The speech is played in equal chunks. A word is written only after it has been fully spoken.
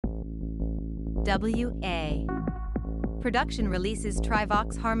WA. Production releases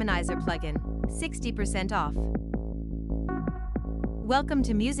Trivox harmonizer plugin, 60% off. Welcome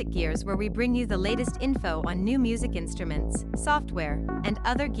to Music Gears, where we bring you the latest info on new music instruments, software, and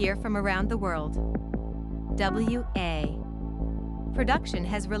other gear from around the world. WA. Production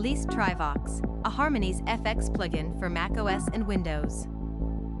has released Trivox, a Harmonies FX plugin for macOS and Windows.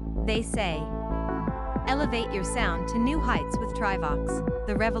 They say, elevate your sound to new heights with Trivox,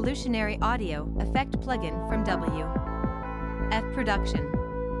 the revolutionary audio effect plugin from WF Production.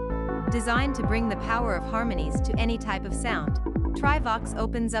 Designed to bring the power of harmonies to any type of sound, Trivox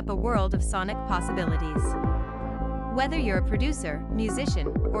opens up a world of sonic possibilities. Whether you're a producer,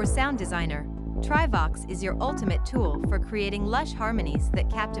 musician, or sound designer, Trivox is your ultimate tool for creating lush harmonies that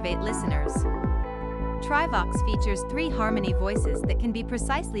captivate listeners. Trivox features 3 harmony voices that can be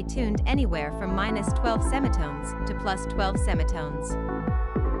precisely tuned anywhere from -12 semitones to +12 semitones.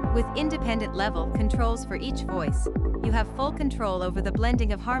 With independent level controls for each voice, you have full control over the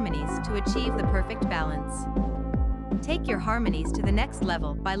blending of harmonies to achieve the perfect balance. Take your harmonies to the next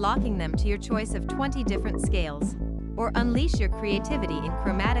level by locking them to your choice of 20 different scales, or unleash your creativity in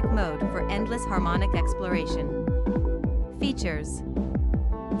chromatic mode for endless harmonic exploration. Features: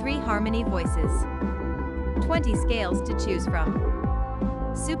 3 harmony voices, 20 scales to choose from,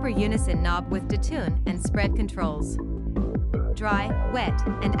 super unison knob with detune and spread controls, dry, wet,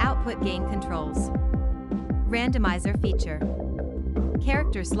 and output gain controls, randomizer feature,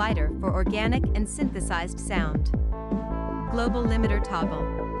 character slider for organic and synthesized sound, global limiter toggle,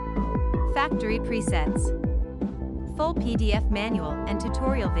 factory presets, full PDF manual and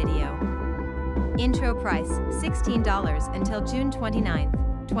tutorial video. Intro price $16 until June 29,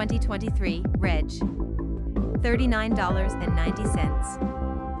 2023, Reg $39.90.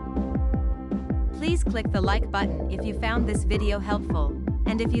 Please click the like button if you found this video helpful,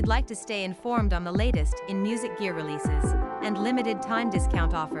 and if you'd like to stay informed on the latest in music gear releases and limited time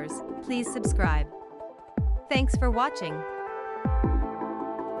discount offers, please subscribe. Thanks for watching.